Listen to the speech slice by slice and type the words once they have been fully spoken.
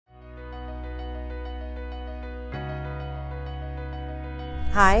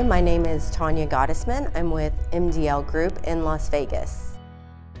Hi, my name is Tonya Gottesman. I'm with MDL Group in Las Vegas.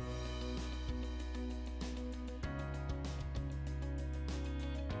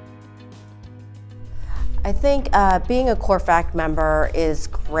 I think being a CORFAC member is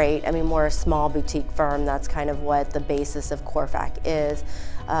great. I mean, we're a small boutique firm. That's kind of what the basis of CORFAC is.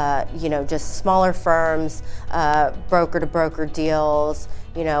 You know, just smaller firms, broker-to-broker deals.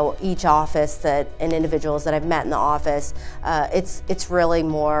 You know, each office and individuals that I've met in the office, it's really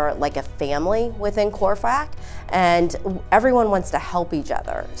more like a family within CORFAC, and everyone wants to help each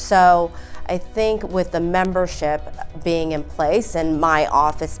other. So I think with the membership being in place, and my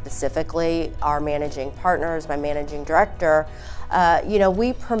office specifically, our managing partners, my managing director, you know,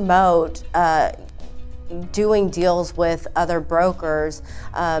 we promote doing deals with other brokers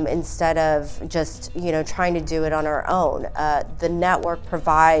instead of just, you know, trying to do it on our own. The network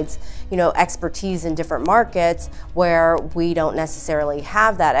provides, you know, expertise in different markets where we don't necessarily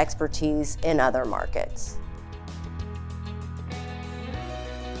have that expertise in other markets.